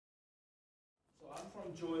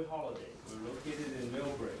Enjoy Holiday. We're located in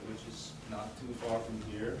Millbrae, which is not too far from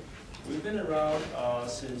here. We've been around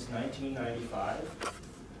since 1995,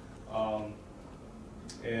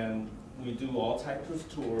 and we do all types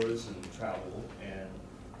of tours and travel, and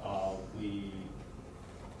we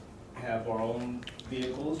have our own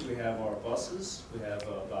vehicles. We have our buses. We have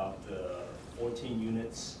about 14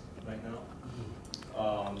 units right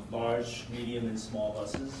now, large, medium, and small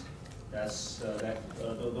buses.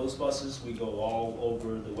 Those buses, we go all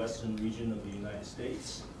over the western region of the United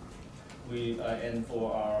States. And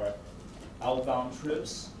for our outbound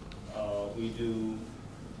trips, we do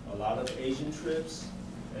a lot of Asian trips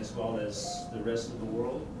as well as the rest of the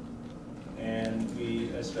world. And we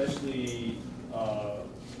especially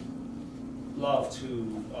love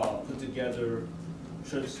to put together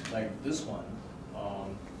trips like this one,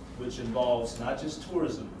 which involves not just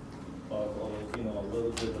tourism, but a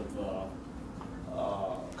little bit of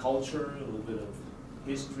culture, a little bit of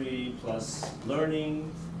history, plus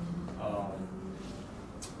learning.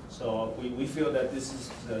 So we feel that this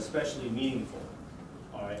is especially meaningful,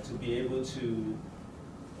 all right, to be able to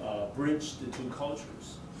bridge the two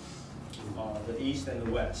cultures, the East and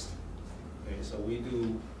the West. Okay, so we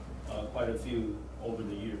do quite a few over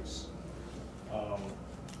the years.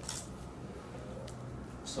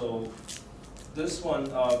 So this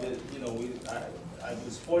one, I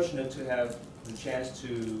was fortunate to have the chance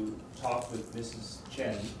to talk with Mrs.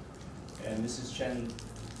 Chen, and Mrs. Chen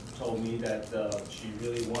told me that she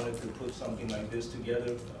really wanted to put something like this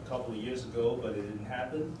together a couple of years ago, but it didn't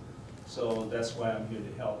happen. So that's why I'm here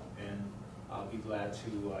to help, and I'll be glad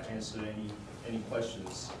to answer any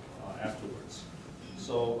questions afterwards.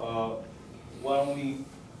 So why don't we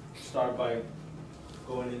start by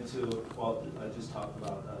going into, well, I just talked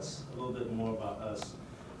about us, a little bit more about us.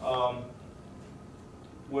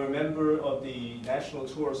 We're a member of the National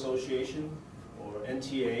Tour Association, or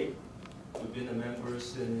NTA. We've been a member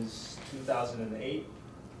since 2008,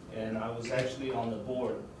 and I was actually on the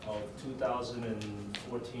board of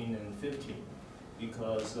 2014 and 15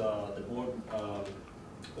 because the board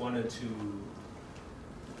wanted to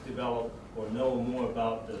develop or know more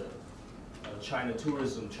about the China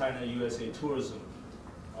tourism, China-USA tourism,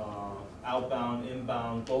 outbound,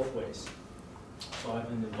 inbound, both ways. So I've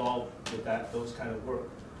been involved with those kind of work.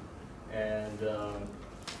 And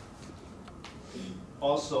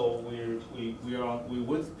also, we're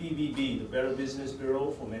with BBB, the Better Business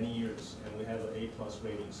Bureau, for many years, and we have an A+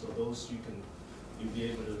 rating. So those you'll be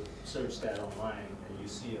able to search that online and you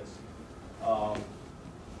see us.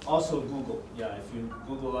 Also Google, yeah. If you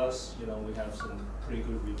Google us, we have some pretty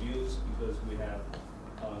good reviews because we have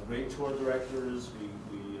great tour directors.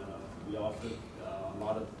 We offer a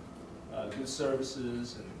lot of good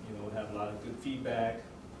services, and we have a lot of good feedback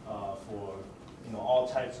for all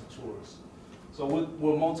types of tours. So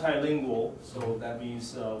we're multilingual, so that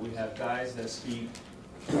means we have guys that speak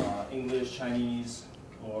English, Chinese,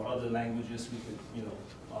 or other languages. We could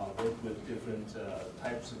work with different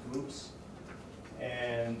types of groups.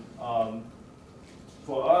 And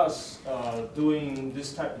for us, doing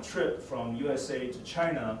this type of trip from USA to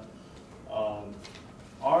China,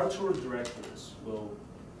 our tour directors will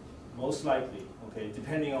most likely,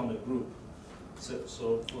 depending on the group,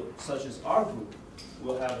 such as our group,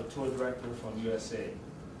 we'll have a tour director from USA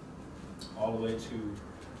all the way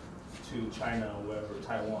to China or wherever,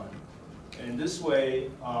 Taiwan. And this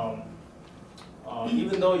way,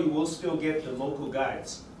 even though you will still get the local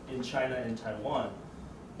guides in China and Taiwan,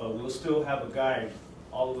 but we'll still have a guide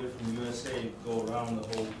all the way from USA go around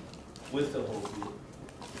with the whole group,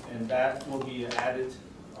 and that will be an added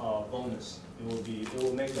bonus. It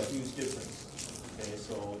will make a huge difference. Okay,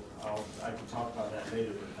 so I can talk about that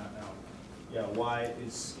later, but not now. Yeah, why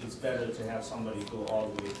it's better to have somebody go all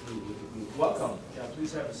the way through with the group. Welcome. Yeah,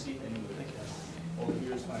 please have a seat anyway. Over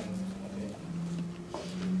here is fine. Okay.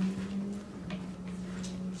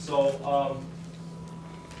 So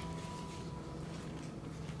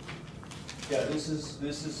yeah, this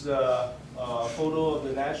is a photo of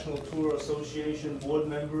the National Tour Association board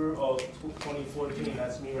member of 2014.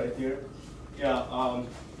 That's me right there. Yeah,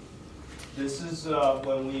 this is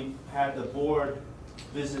when we had the board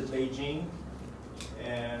visit Beijing,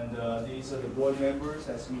 and these are the board members.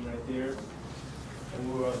 That's me right there.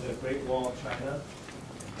 Who are the Great Wall of China,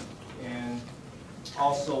 and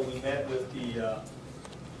also we met with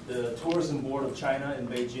the Tourism Board of China in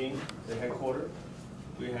Beijing, the headquarters.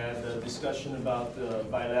 We had a discussion about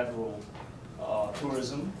bilateral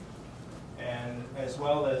tourism, and as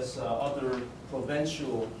well as other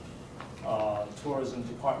provincial tourism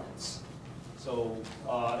departments. So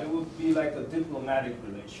it would be like a diplomatic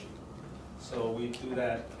relation. So we do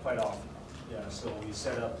that quite often. Yeah, so we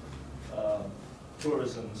set up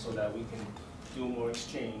tourism so that we can do more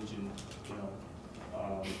exchange and, you know,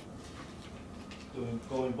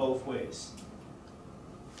 going both ways.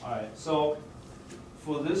 All right, so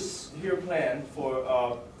for this here plan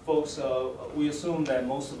for folks, we assume that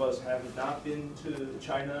most of us have not been to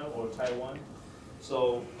China or Taiwan,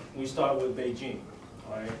 so we start with Beijing,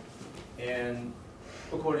 all right? And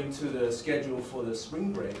according to the schedule for the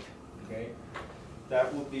spring break, okay,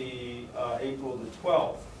 that would be April the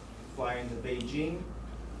 12th, flying to Beijing,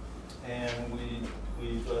 and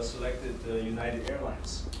we've selected United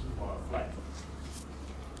Airlines for our flight.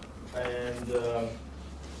 And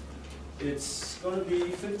it's going to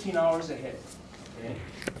be 15 hours ahead, okay?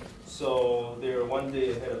 So they're 1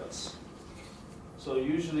 day ahead of us. So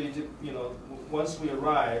usually, you know, once we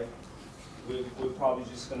arrive, we're probably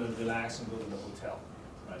just going to relax and go to the hotel,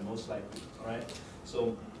 right? Most likely, all right?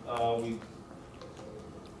 So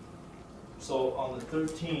so on the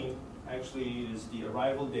 13th, actually, is the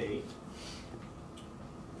arrival day.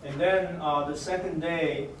 And then the second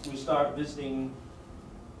day, we start visiting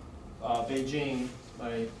Beijing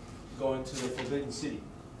by going to the Forbidden City.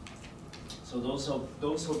 So those of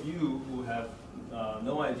you who have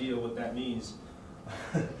no idea what that means,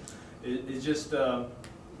 it's just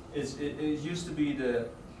it used to be the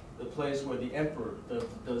place where the emperor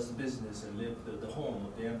does the business and lived, the home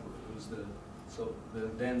of the emperor. It was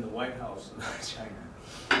then the White House of China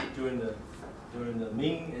during the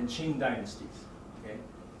Ming and Qing dynasties. Okay,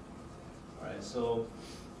 all right. So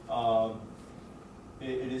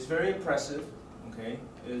it is very impressive. Okay,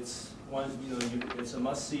 it's one, you know, it's a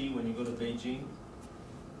must-see when you go to Beijing,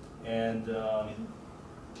 and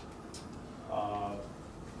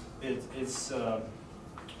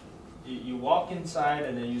you walk inside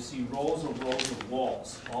and then you see rows of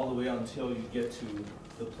walls all the way until you get to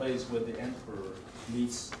the place where the emperor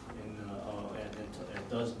meets and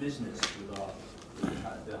does business with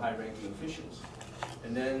the high-ranking officials.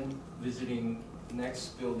 And then visiting the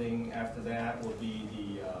next building after that will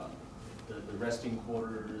be the resting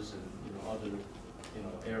quarters and, you know, other, you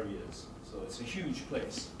know, areas. So it's a huge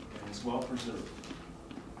place and it's well preserved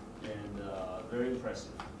and very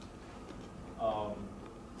impressive.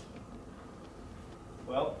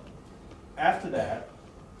 Well, after that,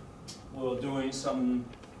 we're doing something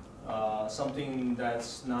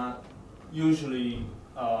that's not usually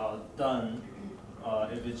done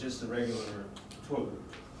if it's just a regular tour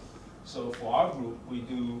group. So for our group, we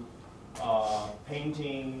do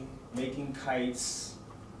painting, making kites.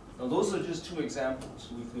 Now those are just two examples.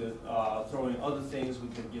 We could throw in other things. We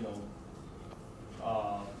could, you know,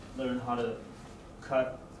 learn how to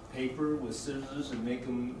cut paper with scissors and make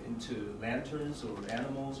them into lanterns or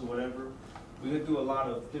animals or whatever. We could do a lot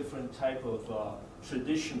of different type of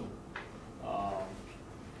traditional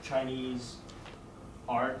Chinese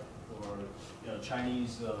art or, you know,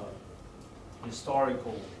 Chinese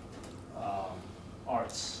historical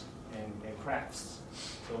arts and crafts.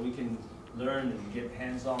 So we can learn and get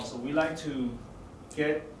hands-on. So we like to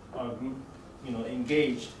get our group, you know,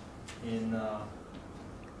 engaged in,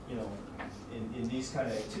 you know, in these kind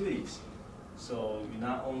of activities. So you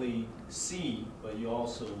not only see, but you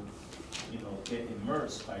also, you know, get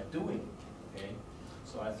immersed by doing. Okay,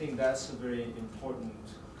 so I think that's a very important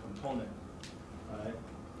component. All right,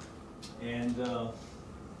 and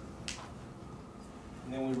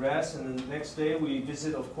then we rest, and then the next day we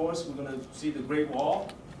visit. Of course, we're going to see the Great Wall.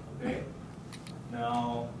 Okay,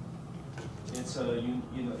 now it's a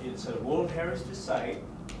it's a World Heritage Site.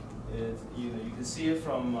 You can see it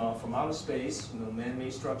from outer space. You know,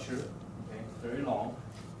 man-made structure. Okay, very long,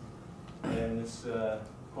 and it's of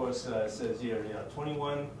course it says here, yeah,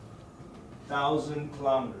 21,000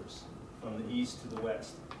 kilometers from the east to the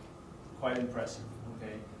west. Quite impressive.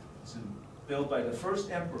 Okay, it's built by the first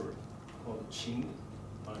emperor called Qing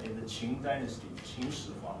in the Qing dynasty, Qin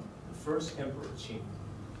Shi Huang, the first emperor Qing,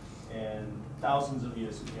 and thousands of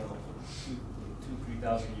years ago,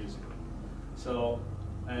 3,000 years ago. So.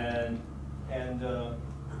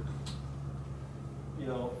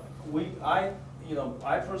 You know,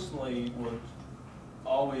 I personally would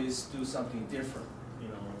always do something different. You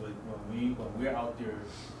know, when we're out there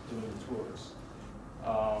doing the tours.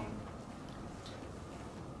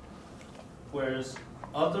 Whereas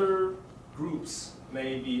other groups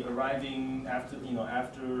may be arriving after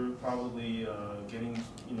probably getting,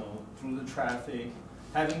 you know, through the traffic,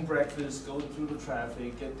 having breakfast, go through the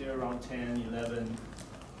traffic, get there around 10, 11.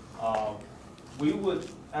 We would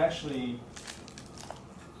actually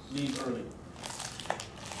leave early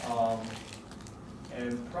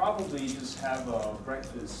and probably just have a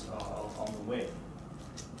breakfast on the way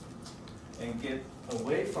and get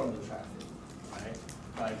away from the traffic right?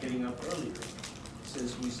 By getting up earlier,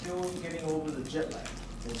 since we're still getting over the jet lag,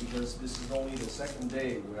 and because this is only the second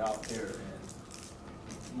day we're out there,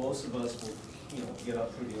 and most of us will, get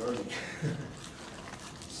up pretty early.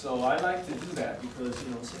 So I like to do that because,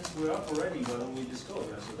 since we're up already, why don't we just go?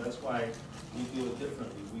 Yeah, so that's why we do it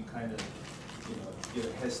differently. We kind of, get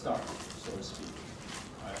a head start, so to speak.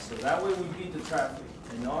 All right, so that way we beat the traffic.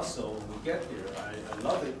 And also, when we get there, I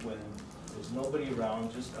love it when there's nobody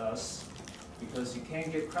around, just us, because you can't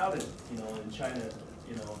get crowded, in China, at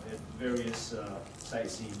various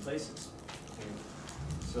sightseeing places. Okay?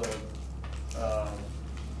 So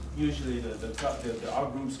usually our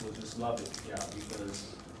groups will just love it, yeah,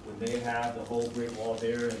 because when they have the whole Great Wall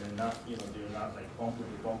there, and they're not, they're not like bumper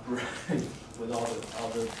to bumper with all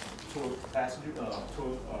the tour passenger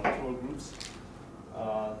tour groups,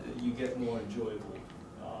 you get more enjoyable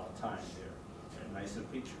time there and nicer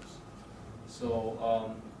pictures.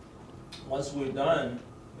 So once we're done,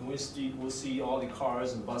 and we'll see all the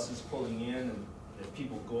cars and buses pulling in, and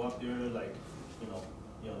people go up there like,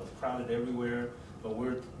 crowded everywhere. But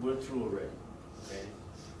we're through already, okay?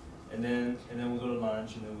 And then we go to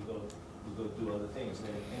lunch, and then we go do other things.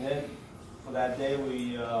 And then for that day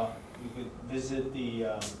we could visit the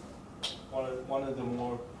one of the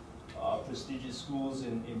more prestigious schools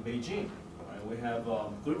in Beijing. Right? We have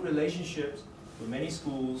good relationships with many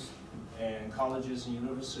schools and colleges and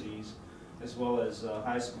universities, as well as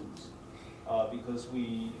high schools, because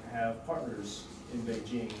we have partners in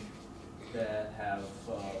Beijing that have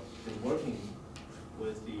been working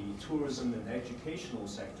with the tourism and educational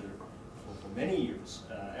sector for many years.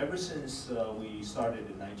 Ever since we started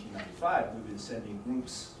in 1995, we've been sending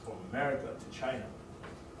groups from America to China.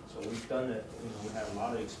 So we've done it, we have a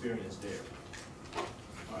lot of experience there. All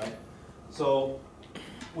right. So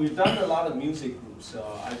we've done a lot of music groups.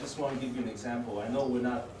 I just want to give you an example. I know we're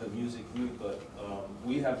not the music group, but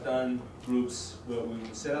we have done groups where we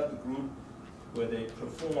would set up a group where they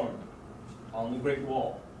perform on the Great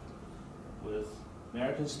Wall with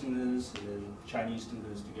American students and then Chinese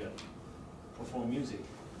students together, perform music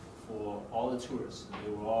for all the tourists. And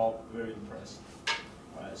they were all very impressed.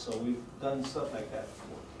 All right, so we've done stuff like that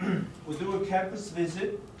before. We do a campus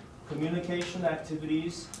visit, communication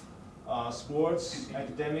activities, sports,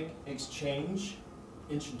 academic exchange,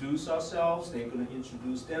 introduce ourselves. They're going to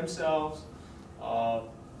introduce themselves. We're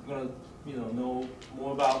going to know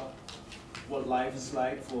more about what life is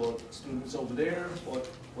like for students over there, what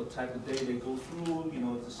type of day they go through,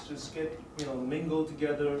 just get, mingle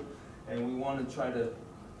together, and we want to try to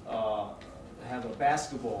have a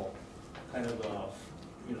basketball kind of,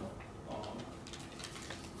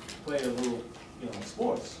 play a little,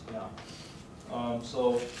 sports, yeah.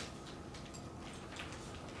 So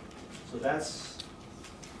that's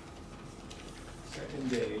second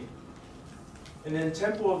day. And then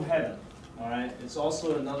Temple of Heaven, all right? It's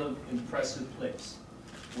also another impressive place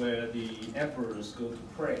where the emperors go to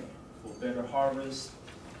pray for better harvest,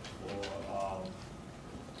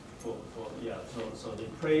 so they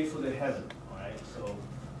pray for the heaven, all right? So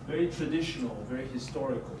very traditional, very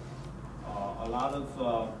historical. A lot of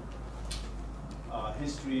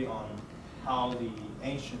history on how the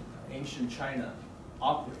ancient China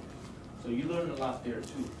operated. So you learn a lot there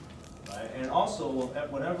too, right? And also,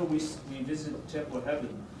 whenever we visit Temple of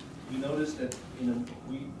Heaven, we notice that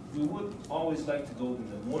we would always like to go in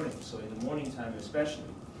the morning. So in the morning time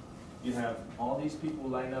especially, you have all these people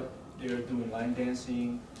lined up there doing line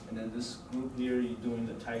dancing, and then this group here, you're doing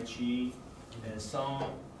the Tai Chi, and some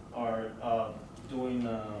are doing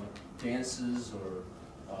dances, or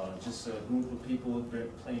just a group of people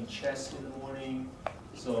playing chess in the morning.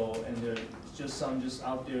 So, and there's just some just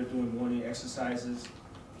out there doing morning exercises.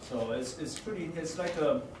 So it's like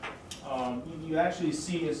a, you actually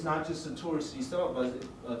see it's not just a touristy stuff, but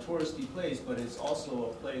a touristy place, but it's also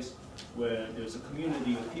a place where there's a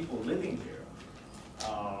community of people living there.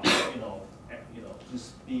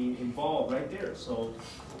 Just being involved right there. So,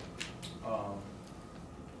 I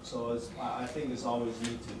think it's always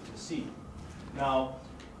neat to see. Now,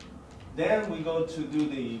 then we go to do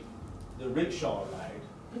the rickshaw ride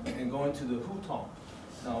and go into the hutong.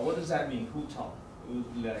 Now, what does that mean, hutong? It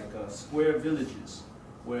would be like square villages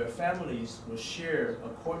where families will share a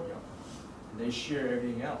courtyard, and they share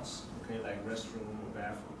everything else, okay, like restroom or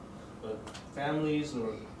bathroom. But families,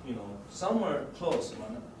 or some are close,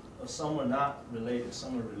 some are not related,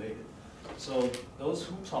 some are related. So those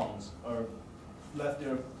hutongs are left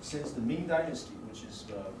there since the Ming Dynasty, which is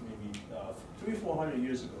maybe 300 or 400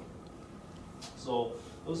 years ago. So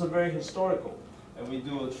those are very historical, and we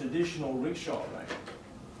do a traditional rickshaw ride.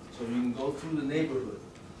 So you can go through the neighborhood,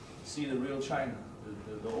 see the real China,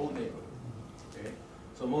 the old neighborhood.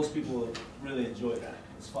 So most people really enjoy that.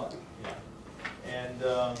 It's fun. Yeah. And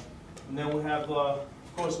then we have, of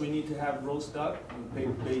course, we need to have roast duck,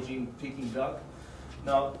 Beijing Peking duck.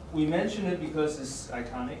 Now, we mention it because it's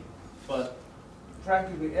iconic, but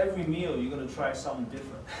practically every meal you're going to try something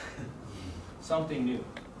different, something new.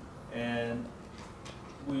 And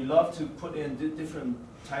we love to put in different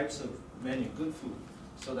types of menu, good food,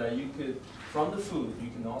 so that you could, from the food,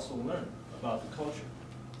 you can also learn about the culture.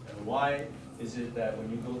 And why is it that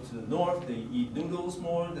when you go to the north, they eat noodles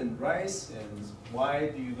more than rice? And why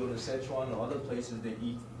do you go to Sichuan or other places, they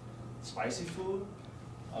eat spicy food?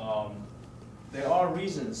 There are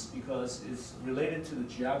reasons, because it's related to the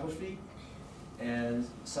geography and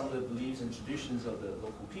some of the beliefs and traditions of the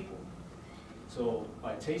local people. So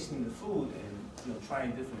by tasting the food and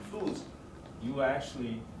trying different foods, you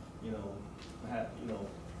actually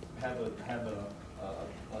have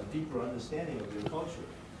a deeper understanding of your culture.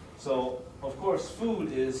 So of course,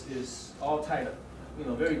 food is all tied up,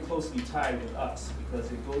 very closely tied with us, because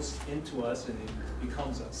it goes into us and it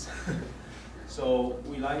becomes us. So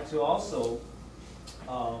we like to also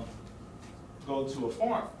go to a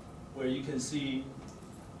farm where you can see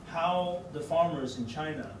how the farmers in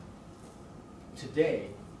China today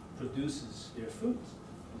produces their foods.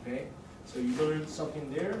 Okay, so you learn something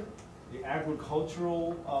there, the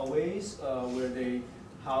agricultural ways where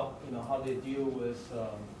how they deal with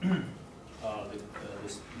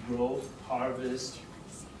this growth, harvest,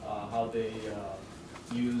 how they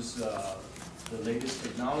use the latest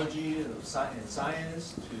technology and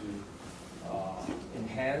science to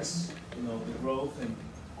enhance the growth, and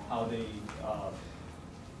how they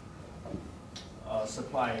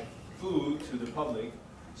supply food to the public.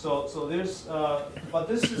 So there's, but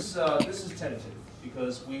this is tentative,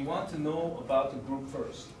 because we want to know about the group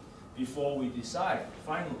first before we decide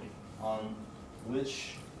finally on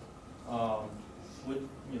which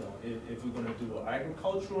if we're going to do an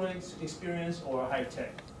agricultural experience or high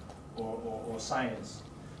tech or science.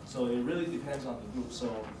 So it really depends on the group.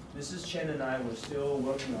 So Mrs. Chen and I were still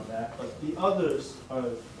working on that, but the others are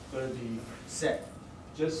going to be set.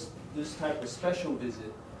 Just this type of special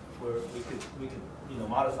visit where we could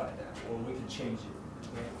modify that, or we can change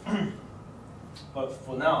it. Okay? But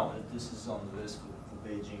for now, this is on the list for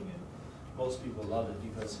Beijing, and most people love it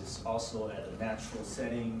because it's also at a natural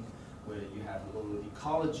setting where you have a little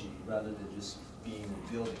ecology rather than just being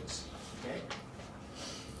in buildings. Okay.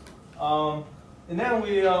 And then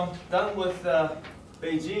we done with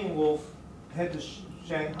Beijing. We'll head to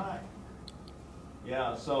Shanghai.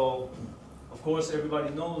 Yeah. So, of course, everybody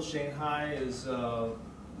knows Shanghai is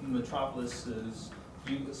metropolis.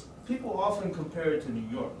 People often compare it to New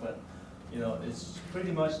York, but it's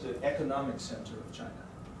pretty much the economic center of China,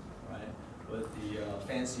 right? With the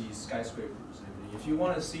fancy skyscrapers and everything. If you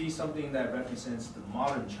want to see something that represents the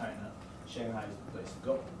modern China, Shanghai is the place to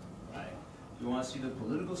go, right? If you want to see the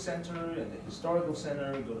political center and the historical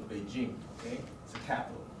center, go to Beijing, okay? It's the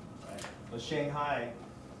capital, right? But Shanghai,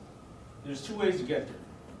 there's two ways to get there.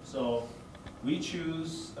 So we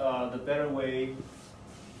choose the better way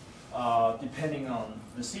depending on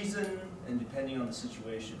the season and depending on the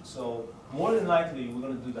situation. So more than likely, we're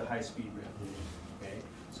going to do the high-speed rail. Okay,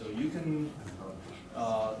 so you can.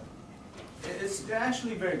 It's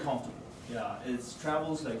actually very comfortable. Yeah, it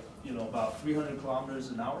travels like about 300 kilometers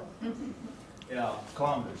an hour. Yeah,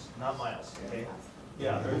 kilometers, not miles. Okay.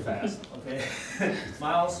 Yeah, very fast. Okay,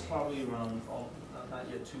 miles probably around not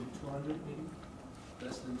yet 200 maybe,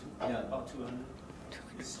 less than 2. Yeah, about 200.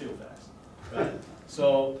 It's still fast. Right?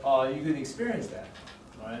 So you can experience that,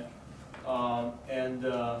 right?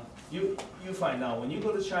 You find out when you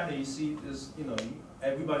go to China, you see this.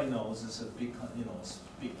 Everybody knows it's a big, it's a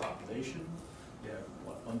big population. There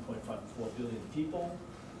are 1.4 billion people.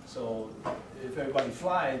 So if everybody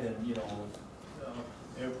fly, then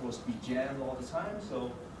airports be jammed all the time.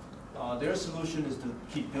 So their solution is to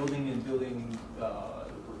keep building and building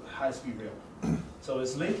high-speed rail. So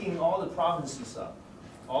it's linking all the provinces up,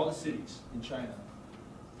 all the cities in China,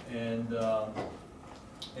 and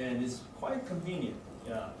it's quite convenient,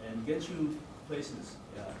 yeah, and get you places,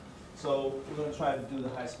 yeah. So we're going to try to do the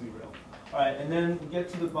high-speed rail. All right, and then we get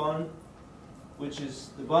to the Bund, which is,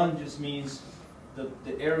 the Bund just means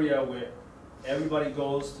the area where everybody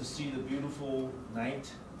goes to see the beautiful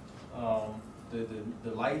night, the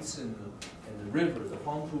lights and the river, the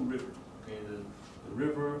Huangpu River, okay, the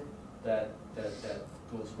river that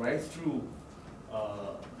goes right through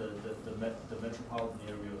the metropolitan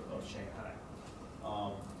area of Shanghai.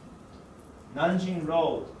 Nanjing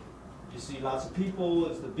Road, you see lots of people.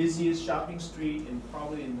 It's the busiest shopping street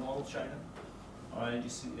probably in all of China. All right, you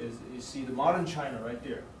see the modern China right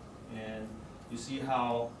there, and you see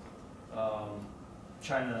how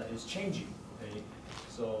China is changing. Okay,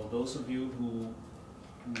 so those of you who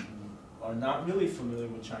are not really familiar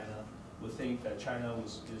with China would think that China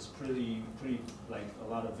is pretty like a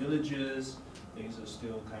lot of villages. Things are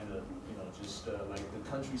still kind of just like the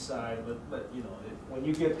countryside. But when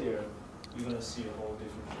you get there, you're going to see a whole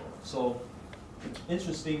different world. So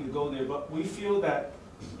interesting to go there. But we feel that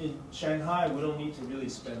in Shanghai we don't need to really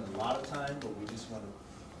spend a lot of time, but we just want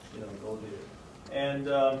to go there. And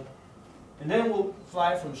then we'll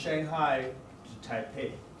fly from Shanghai to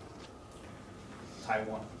Taipei,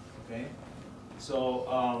 Taiwan. Okay,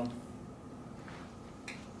 so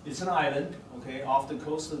it's an island, okay, off the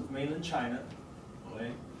coast of mainland China.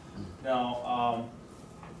 Okay, now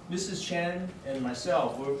Mrs. Chen and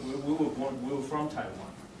myself, we were from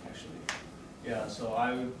Taiwan, actually. Yeah, so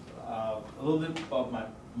a little bit about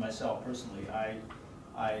myself personally.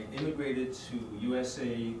 I immigrated to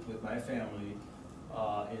USA with my family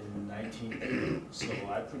in 1980. So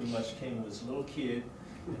I pretty much came as a little kid,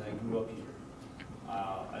 and I grew up here.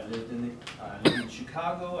 I lived in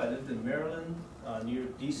Chicago. I lived in Maryland, near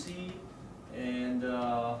DC, and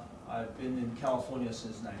I've been in California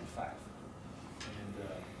since '95. And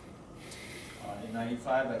in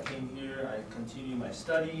 '95, I came here. I continued my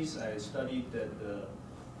studies. I studied at the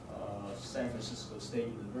San Francisco State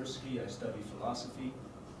University. I studied philosophy,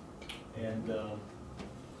 and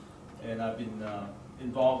I've been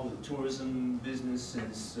involved with tourism business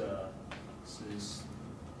since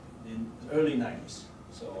in the early '90s.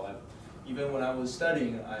 So even when I was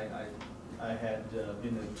studying, I had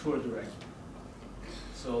been a tour director.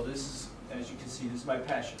 So this is, as you can see, this is my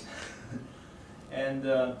passion. And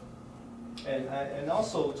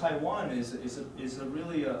also Taiwan is a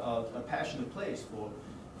really a passionate place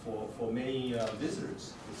for many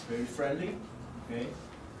visitors. It's very friendly. Okay,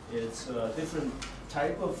 it's a different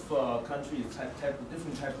type of country,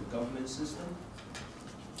 different type of government system.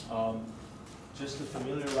 Just to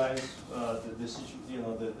familiarize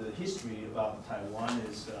the history about Taiwan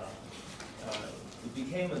is it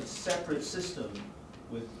became a separate system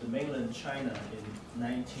with the mainland China in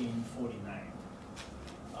 1949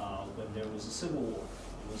 when there was a civil war.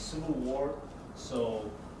 It was a civil war, so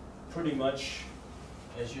pretty much,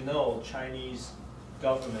 as you know, Chinese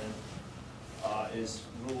government is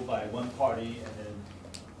ruled by one party, and then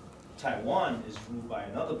Taiwan is ruled by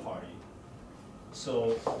another party.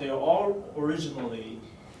 So they're all originally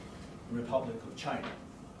Republic of China,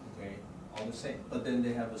 okay, all the same. But then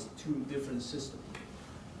they have two different systems.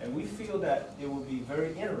 And we feel that it would be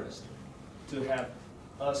very interesting to have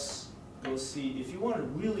us go see, if you want to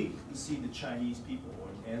really see the Chinese people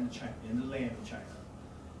and the land of China,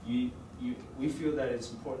 we feel that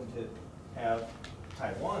it's important to have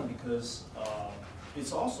Taiwan because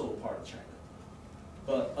it's also a part of China.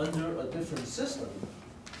 But under a different system,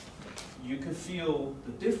 you could feel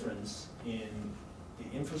the difference in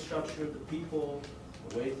the infrastructure, the people,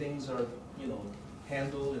 the way things are,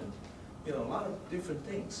 handled, and a lot of different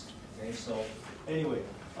things. Okay, so anyway,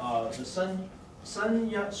 the Sun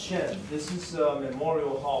Yat-sen. This is a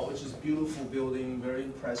memorial hall, which is a beautiful building, very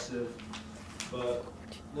impressive. But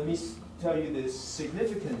let me tell you the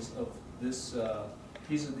significance of this.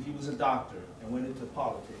 He was a doctor and went into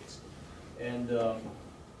politics, and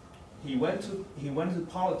he went to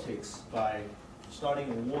politics by starting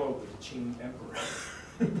a war with the Qing Emperor.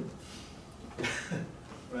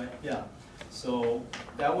 Right? Yeah. So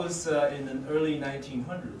that was in the early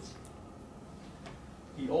 1900s.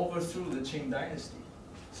 He overthrew the Qing dynasty.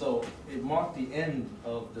 So it marked the end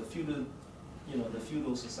of the feudal, the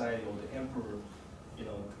feudal society, or the emperor,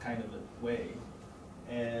 kind of a way.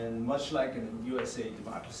 And much like in USA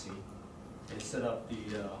democracy, it set up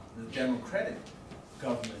the democratic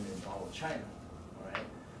government in all of China. All right.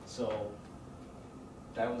 So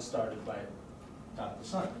that was started by Dr.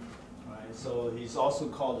 Sun. All right. So he's also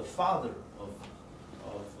called the father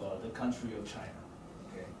of the country of China.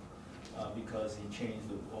 Because he changed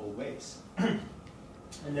the old ways. And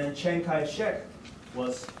then Chiang Kai-shek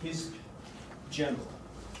was his general,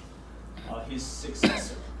 his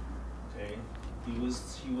successor. Okay, he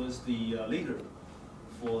was the leader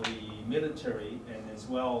for the military, and as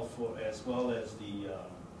well as he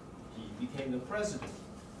became the president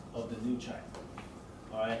of the new China.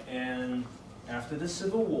 All right, and after the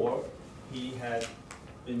Civil War, he had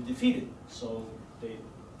been defeated, so the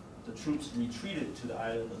troops retreated to the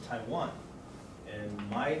island of Taiwan, and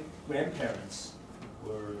my grandparents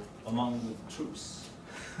were among the troops.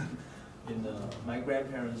 My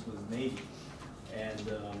grandparents was Navy, and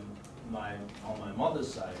on my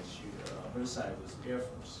mother's side, her side was Air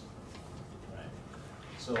Force. Right.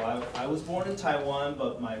 So I was born in Taiwan,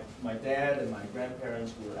 but my dad and my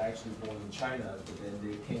grandparents were actually born in China, but then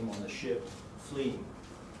they came on a ship fleeing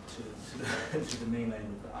to the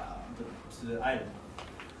mainland, to the island.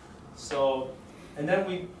 So, and then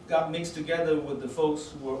we got mixed together with the folks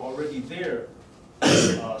who were already there,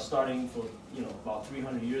 starting for, about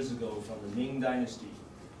 300 years ago from the Ming Dynasty.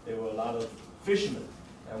 There were a lot of fishermen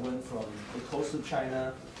that went from the coast of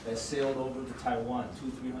China that sailed over to Taiwan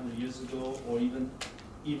 200-300 years ago, or even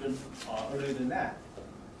earlier than that.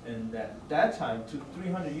 And at that time,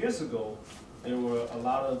 200-300 years ago, there were a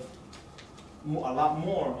lot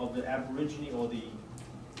more of the Aborigine or the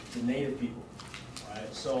native people,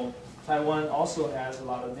 right? So Taiwan also has a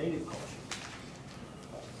lot of native culture.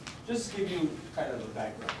 Just to give you kind of a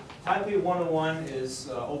background. Taipei 101 is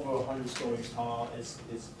over 100 stories tall. It's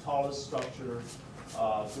the tallest structure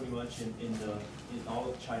pretty much in all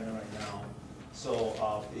of China right now,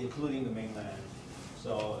 so including the mainland.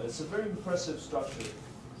 So it's a very impressive structure,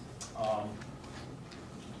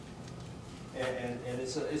 and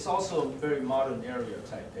it's also a very modern area,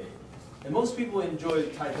 Taipei. And most people enjoy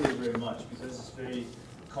Taipei very much because it's very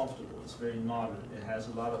comfortable. It's very modern. It has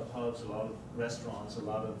a lot of pubs, a lot of restaurants, a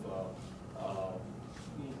lot of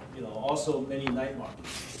also many night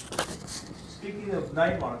markets. Speaking of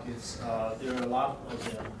night markets, there are a lot of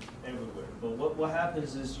them everywhere. But what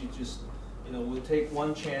happens is you just, we'll take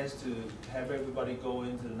one chance to have everybody go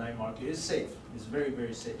into the night market. It's safe. It's very,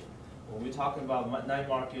 very safe. When we're talking about night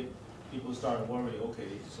market, people start worrying,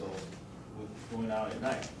 okay, so we're going out at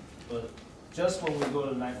night. But just when we go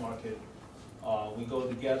to the night market, we go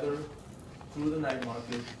together through the night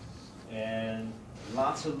market, and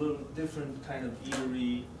lots of little different kind of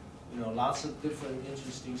eatery, lots of different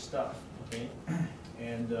interesting stuff, okay?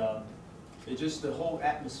 And it's just the whole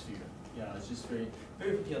atmosphere. It's just very,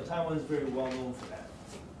 Taiwan is very well known for that.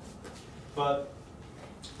 But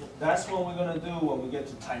that's what we're going to do when we get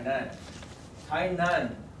to Tainan.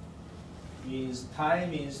 Tainan means, Tai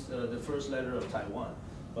means the first letter of Taiwan,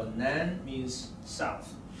 but Nan means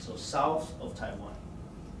south. So south of Taiwan,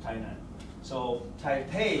 Tainan. So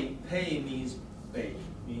Taipei, Pei means Bei,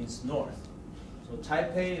 means north. So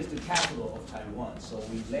Taipei is the capital of Taiwan. So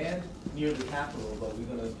we land near the capital, but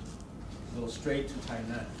we're going to go straight to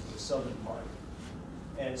Tainan, the southern part.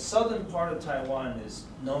 And southern part of Taiwan is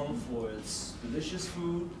known for its delicious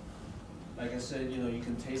food. Like I said, you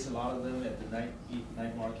can taste a lot of them at the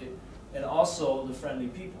night market. And also the friendly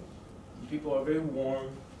people. The people are very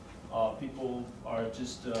warm. People are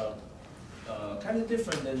just kind of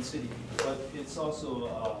different than city people, but it's also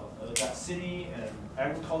got city and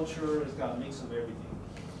agriculture. It's got a mix of everything.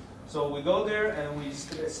 So we go there and we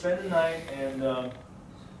spend the night, and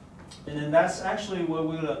then that's actually where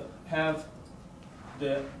we're gonna have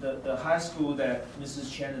the high school that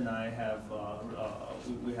Mrs. Chen and I have.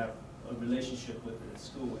 We have a relationship with at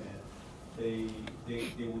school, and they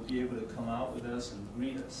will be able to come out with us and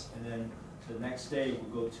greet us, and then the next day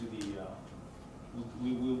we'll go to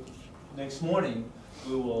the next morning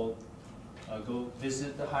we will go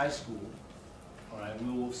visit the high school. All right,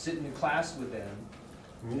 we will sit in the class with them,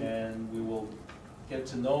 and we will get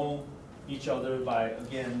to know each other by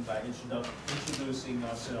introducing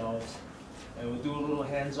ourselves, and we'll do a little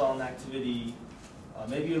hands-on activity,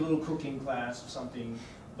 maybe a little cooking class or something.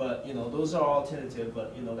 But those are alternative.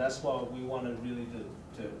 But that's what we want to really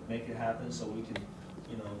to make it happen, so we can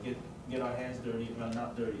get our hands dirty. Well,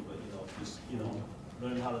 not dirty, but just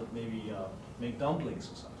learn how to maybe make dumplings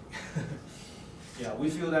or something. Yeah, we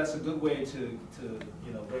feel that's a good way to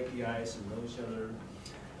break the ice and know each other,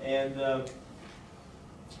 and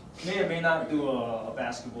may or may not do a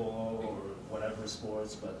basketball or whatever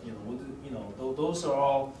sports, but we'll do, those are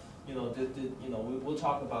all we'll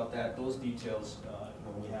talk about those details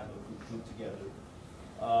when we have a group together,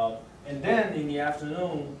 and then in the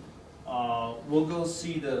afternoon we'll go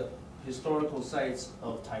see the historical sites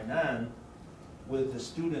of Tainan with the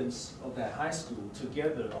students of that high school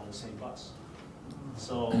together on the same bus.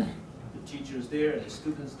 So the teachers there and the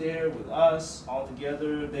students there with us all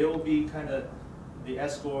together. They will be kind of the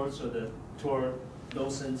escorts or the tour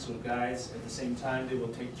docents or guides. At the same time, they will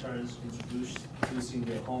take turns introducing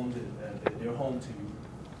their home to you.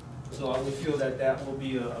 So I would feel that will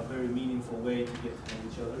be a very meaningful way to get to know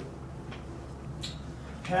each other.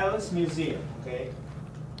 Palace Museum, okay?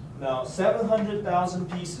 Now,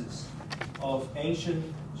 700,000 pieces of ancient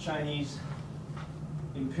Chinese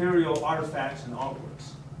imperial artifacts and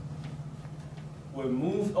artworks were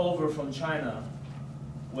moved over from China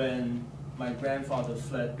when my grandfather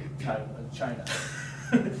fled China.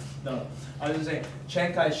 No, I was just saying,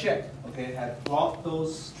 Chiang Kai-shek, okay, had brought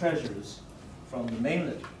those treasures from the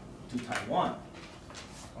mainland to Taiwan.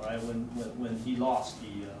 all right, when he lost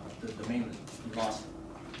the mainland, he lost it.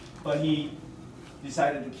 But he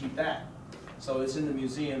decided to keep that. So it's in the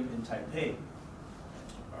museum in Taipei,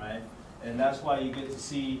 all right? And that's why you get to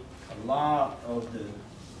see a lot of the,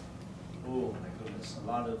 oh my goodness, a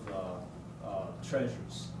lot of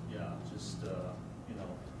treasures. Yeah, just, you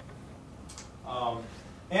know.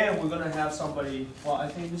 And we're gonna have somebody, well, I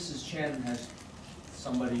think Mrs. Chen has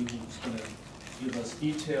somebody who's gonna give us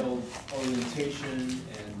detailed orientation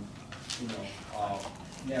and, you know,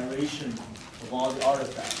 narration of all the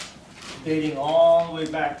artifacts, dating all the way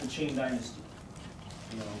back to Qing Dynasty.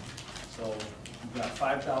 You know, so we've got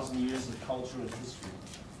 5,000 years of culture and history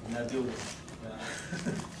in that building.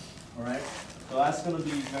 Yeah. All right, so that's going to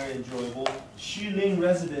be very enjoyable. Xiling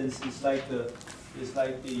residence is like the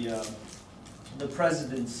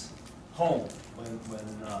president's home when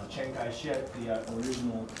Chiang Kai-shek, the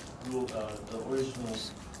original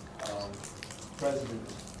president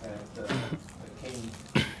that came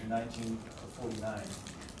in 1949.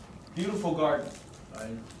 Beautiful garden,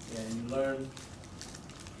 right? And you learn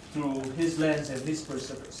through his lens and his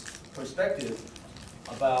perspective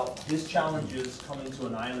about his challenges coming to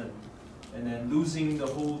an island and then losing the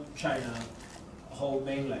whole China, whole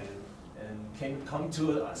mainland, and can come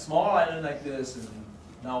to a small island like this, and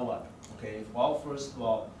now what? Okay, well, first of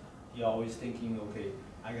all, you're always thinking, okay,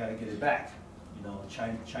 I gotta get it back. You know,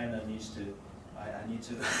 China needs to, I need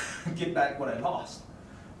to get back what I lost.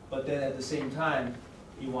 But then at the same time,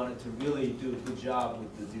 he wanted to really do a good job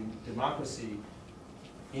with the democracy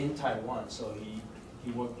in Taiwan, so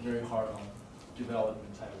he worked very hard on developing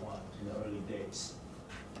Taiwan in the early days.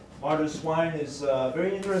 Martyrs' Shrine is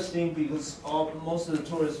very interesting because most of the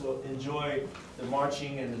tourists will enjoy the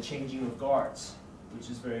marching and the changing of guards, which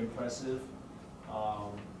is very impressive.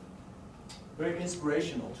 Very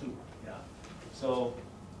inspirational too. Yeah. So,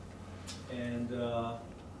 and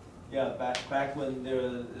yeah, back when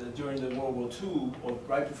during the World War II, or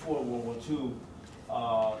right before World War II,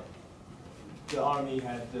 the army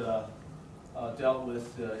had dealt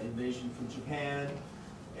with invasion from Japan,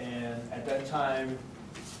 and at that time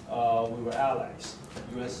we were allies.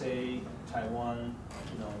 USA, Taiwan,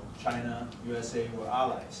 you know, China, USA were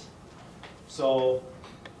allies. So,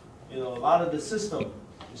 you know, a lot of the system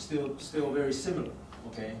is still very similar.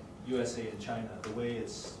 Okay, USA and China, the way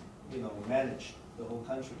it's, you know, managed the whole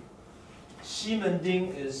country.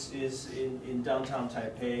 Ximending is in downtown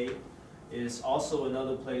Taipei. Is also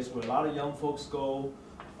another place where a lot of young folks go.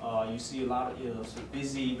 You see a lot of, you know, so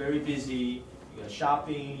busy, very busy. You got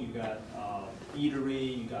shopping, you got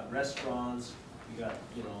eatery, you got restaurants, you got,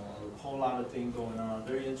 you know, a whole lot of things going on.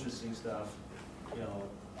 Very interesting stuff. You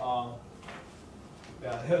know,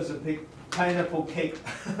 yeah, here's a big pineapple cake.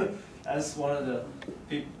 That's one of the,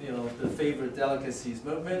 you know, the favorite delicacies,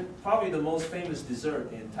 but probably the most famous dessert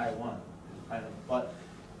in Taiwan. But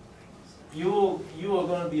you are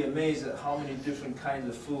going to be amazed at how many different kinds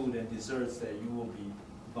of food and desserts that you will be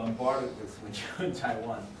bombarded with when you're in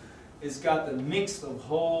Taiwan. It's got the mix of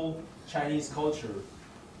whole Chinese culture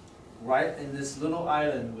right in this little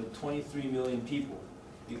island with 23 million people.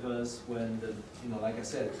 Because when the, you know, like I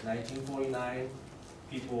said, 1949,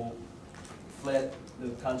 people fled the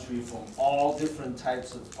country from all different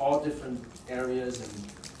types of, all different areas and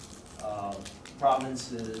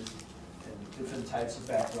provinces and different types of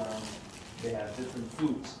backgrounds. They have different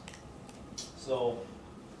foods. So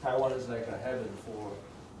Taiwan is like a heaven for,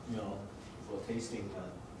 you know, for tasting,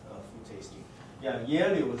 food tasting. Yeah,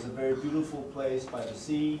 Yeli was a very beautiful place by the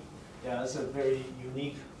sea. Yeah, it's a very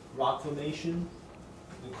unique rock formation.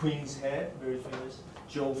 The Queen's Head, very famous.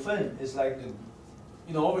 Jiufen is like the,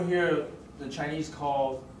 you know, over here the Chinese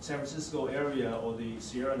call San Francisco area or the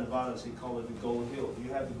Sierra Nevadas, they call it the Gold Hill.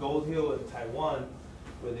 You have the Gold Hill in Taiwan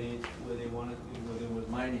where there was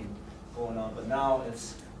mining going on, but now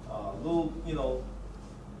it's a little, you know,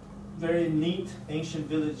 very neat ancient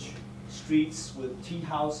village streets with tea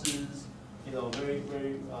houses, you know,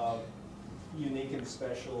 very unique and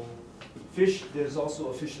special. Fish, there's also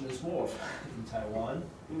a fisherman's wharf in Taiwan,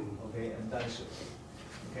 okay, and Danshu,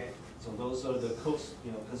 okay. So those are the coast,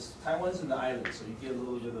 you know, because Taiwan's in the island, so you get a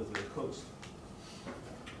little bit of the coast.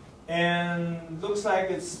 And looks like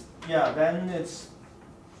it's, yeah, then it's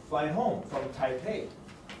flight home from Taipei,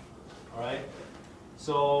 all right.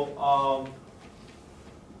 So,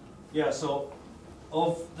 yeah, so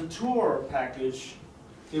of the tour package,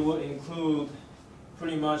 it will include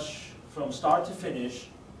pretty much from start to finish,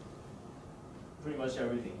 pretty much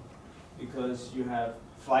everything, because you have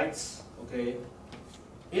flights, okay,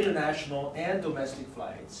 international and domestic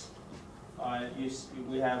flights.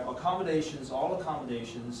 We have accommodations, all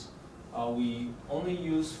accommodations, we only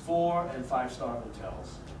use 4- and 5-star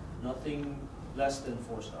hotels, nothing less than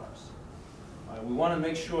 4 stars. We want to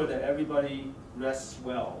make sure that everybody rests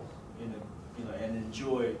well and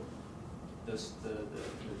enjoy the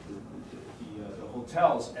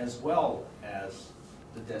hotels as well as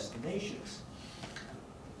the destinations.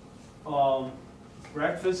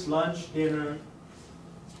 Breakfast, lunch, dinner,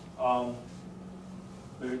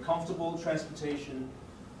 very comfortable transportation.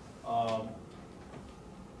 Of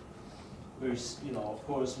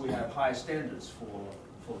course, we have high standards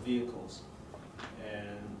for vehicles,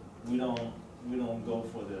 and we don't go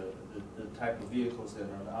for the type of vehicles that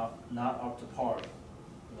are not up to par.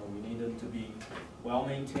 We need them to be well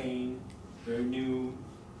maintained, very new,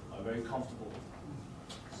 very comfortable.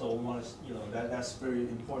 So we want to, that's very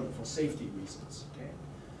important for safety reasons. Okay.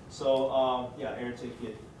 So yeah, air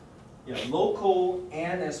ticket. Yeah, local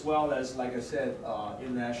and as well as, like I said,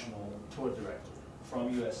 international tour director from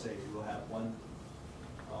USA. We will have one.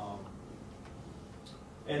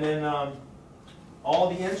 And then all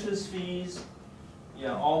the entrance fees,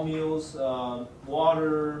 yeah, all meals,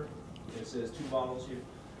 water, it says 2 bottles here,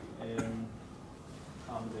 and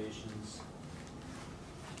accommodations.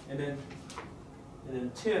 And then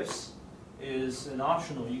tips is an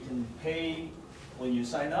optional. You can pay when you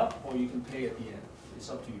sign up, or you can pay at the end. It's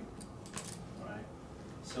up to you. All right.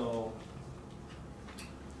 So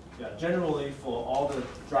yeah, generally for all the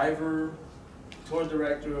driver, tour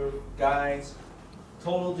director, guides,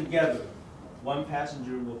 total together, one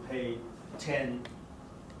passenger will pay 10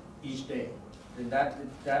 each day, and that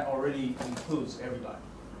already includes everybody.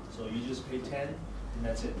 So you just pay 10, and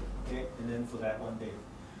that's it. Okay, and then for that one day.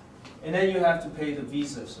 And then you have to pay the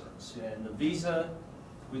visa service, and the visa,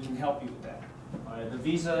 we can help you with that. All right, the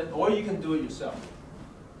visa, or you can do it yourself.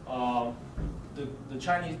 The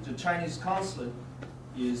Chinese consulate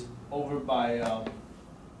is over by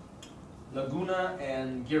Laguna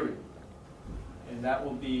and Giri, and that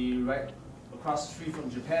will be right across the street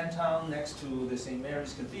from Japantown, next to the St.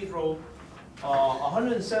 Mary's Cathedral.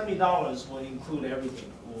 $170 will include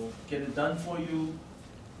everything. We'll get it done for you.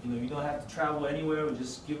 You don't have to travel anywhere.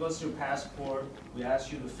 Just give us your passport. We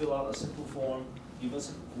ask you to fill out a simple form. Give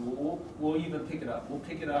us. We'll even pick it up. We'll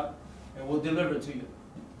pick it up and we'll deliver it to you.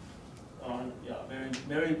 Yeah,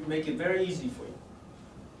 make it very easy for you.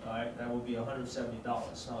 All right, that will be $170.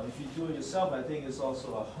 Now, if you do it yourself, I think it's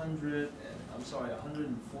also 140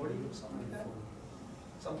 or something like that.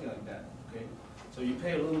 Something like that. Okay. So you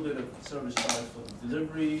pay a little bit of service charge for the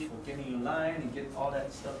delivery, for getting in line and get all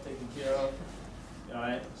that stuff taken care of. All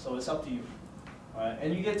right, so it's up to you. All right,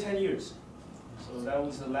 and you get 10 years. So that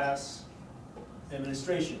was the last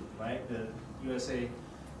administration, right? The USA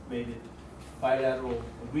made it bilateral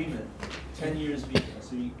agreement, 10 years visa.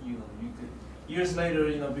 So you could years later,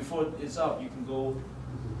 before it's up, you can go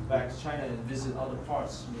back to China and visit other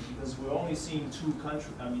parts, because we're only seeing 2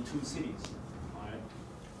 cities.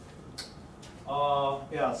 All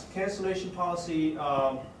right. Yeah, so cancellation policy.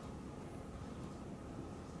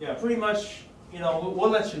 Yeah, pretty much. We'll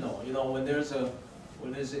let you know. When there's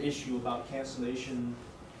an issue about cancellation,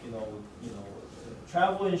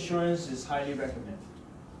 travel insurance is highly recommended,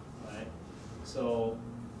 right? So,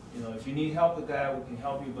 if you need help with that, we can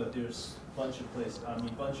help you. But there's a bunch of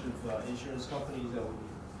insurance companies that will,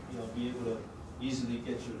 be able to easily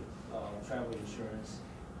get your travel insurance.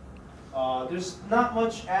 There's not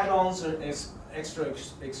much add-ons or extra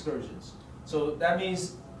excursions. So that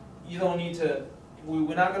means you don't need to.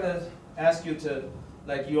 We're not gonna ask you to,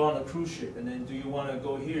 like you're on a cruise ship, and then do you want to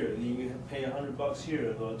go here? And you pay $100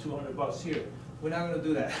 here or $200 here. We're not going to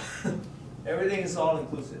do that. Everything is all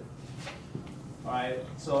inclusive. All right.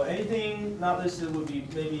 So anything not listed would be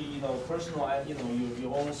maybe personal,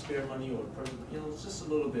 your own spare money or personal, just a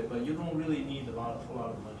little bit, but you don't really need a whole lot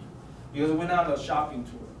of money, because we're not a shopping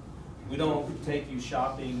tour. We don't take you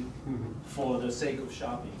shopping for the sake of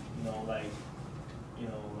shopping. Like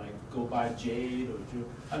go buy jade or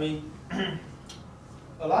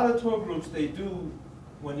a lot of tour groups, they do,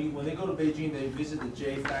 when they go to Beijing, they visit the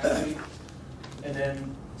jade factory, and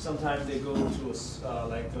then sometimes they go to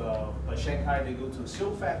like Shanghai, they go to a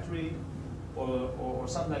silk factory or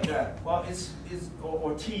something like that. Well,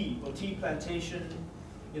 or tea plantation,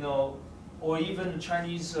 or even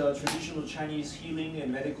Chinese traditional Chinese healing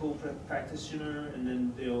and medical practitioner, and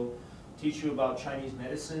then they'll teach you about Chinese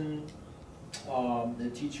medicine. They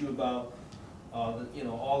teach you about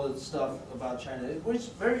all the stuff about China, which is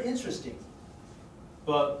very interesting.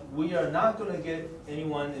 But we are not going to get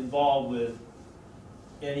anyone involved with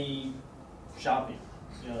any shopping,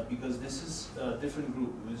 because this is a different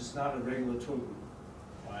group. It's not a regular tour group.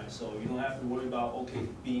 Right? So you don't have to worry about, okay,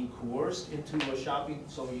 being coerced into a shopping,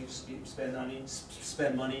 so you spend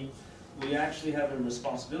money. We actually have a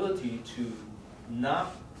responsibility to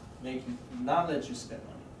not let you spend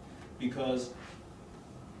money, because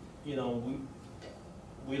we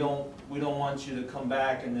don't want you to come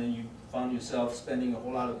back and then you found yourself spending a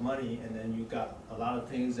whole lot of money, and then you got a lot of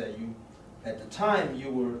things that you, at the time,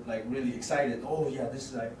 you were like really excited. Oh yeah,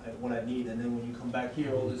 this is what I need. And then when you come back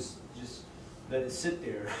here, all this, just let it sit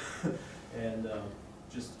there and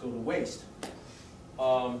just go to waste.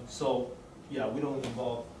 So yeah, we don't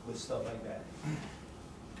involve with stuff like that.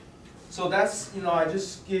 So that's, I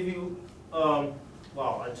just give you,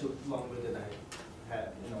 wow, I took longer than I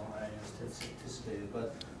had, I anticipated,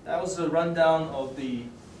 but that was a rundown of the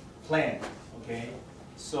plan, okay?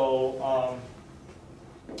 So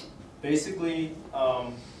basically,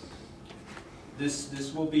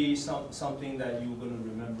 this will be something that you're going to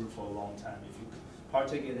remember for a long time if you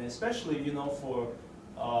partake in it, especially for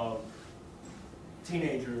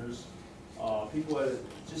teenagers, people that are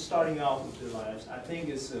just starting out with their lives. I think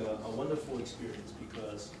it's a wonderful experience,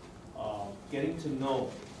 because getting to know,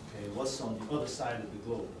 okay, what's on the other side of the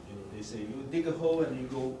globe. They say you dig a hole and you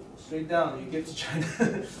go straight down and you get to China.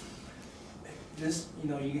 This,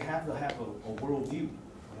 you have to have a world view,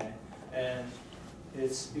 okay? And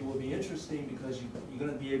it will be interesting, because you're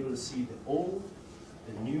going to be able to see the old,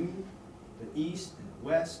 the new, the east and the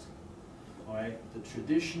west, all right? The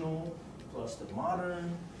traditional plus the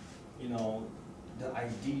modern,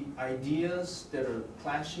 the ideas that are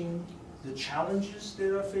clashing, the challenges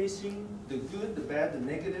that are facing, the good, the bad, the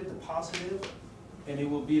negative, the positive, and it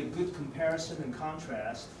will be a good comparison and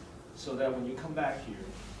contrast, so that when you come back here,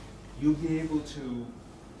 you'll be able to,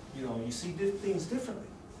 you see things differently.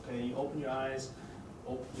 Okay, you open your eyes,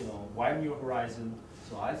 widen your horizon.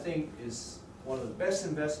 So I think it's one of the best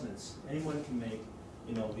investments anyone can make,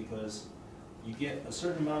 because you get a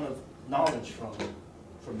certain amount of knowledge from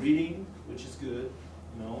reading, which is good,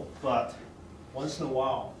 but once in a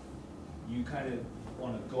while, you kind of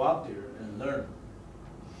want to go out there and learn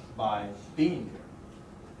by being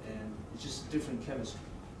there, and it's just different chemistry.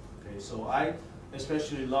 Okay, so I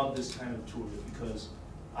especially love this kind of tour, because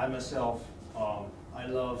I myself, I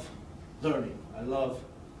love learning. I love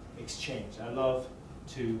exchange. I love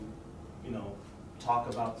to, talk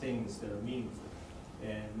about things that are meaningful,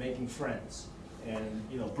 and making friends, and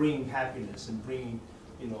bringing happiness, and bringing,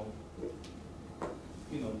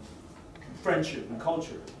 friendship and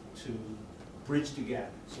culture to bridge the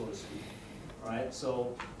gap, so to speak. All right.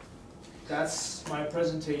 So that's my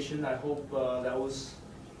presentation. I hope that was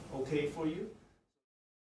okay for you.